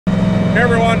Hey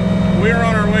everyone, we are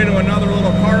on our way to another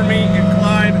little car meet in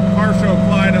Clyde, car show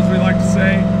Clyde as we like to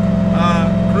say.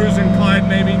 Cruising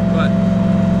Clyde maybe, but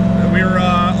we're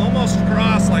almost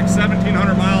across like 1,700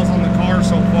 miles on the car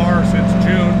so far since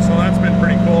June, so that's been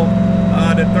pretty cool.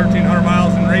 Did 1,300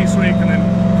 miles in race week and then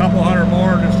a couple hundred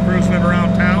more just cruising it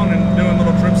around town and doing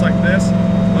little trips like this.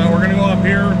 We're gonna go up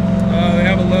here. They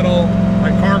have a little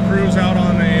like car cruise out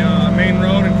on a main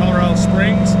road in Colorado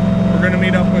Springs. We're gonna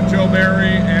meet up with Joe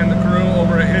Barry and the crew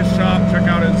over at his shop, check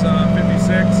out his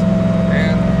 56,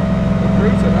 and we'll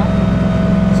cruise it out.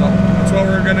 So that's what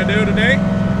we're gonna do today.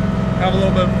 Have a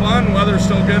little bit of fun. Weather's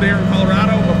still good here in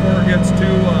Colorado before it gets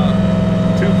too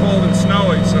cold and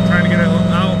snowy, so trying to get it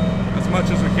out as much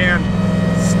as we can.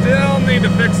 Still need to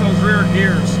fix those rear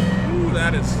gears. Ooh,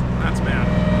 that's bad.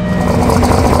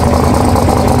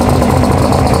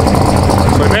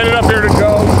 So we made it up here to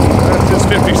go. That's his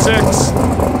 56.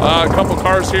 A couple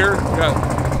cars here. We got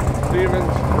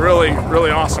Steven's really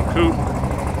awesome coupe.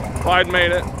 Clyde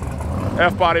made it.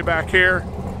 F-body back here.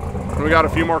 And we got a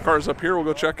few more cars up here we'll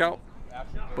go check out.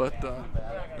 But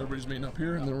everybody's meeting up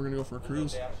here, and then we're gonna go for a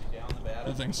cruise.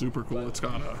 The thing's super cool. It's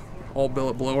got a all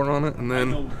billet blower on it, and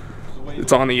then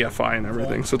it's on EFI and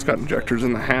everything. So it's got injectors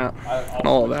in the hat and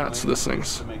all of that. So this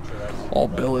thing's all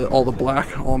billet, all the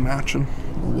black, all matching.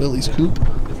 Willie's coupe.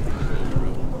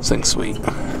 This thing's sweet.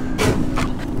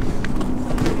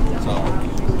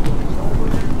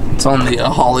 It's on the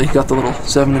Holly. Got the little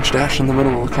 7-inch dash in the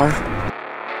middle of the car.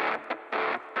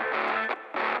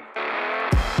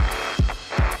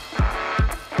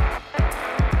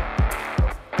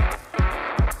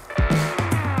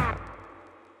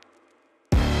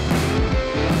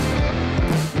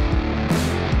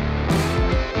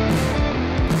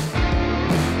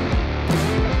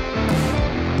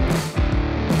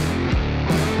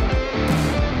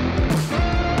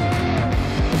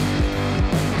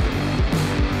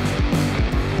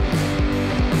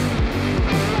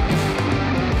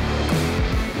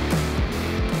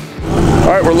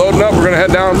 Alright, we're loading up. We're going to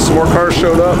head down. Some more cars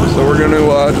showed up, so we're going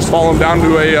to just follow them down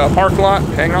to a parking lot,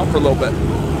 hang out for a little bit.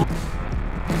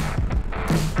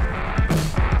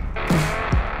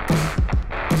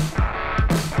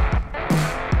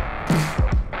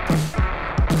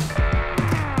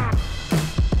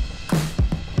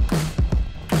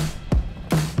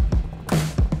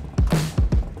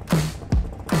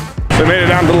 So we made it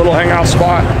down to a little hangout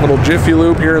spot, little Jiffy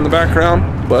Lube here in the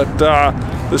background, but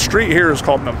the street here is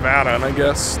called Nevada, and I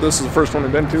guess this is the first one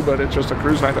we've been to, but it's just a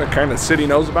cruise night that kind of city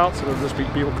knows about, so there'll just be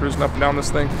people cruising up and down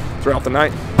this thing throughout the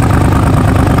night.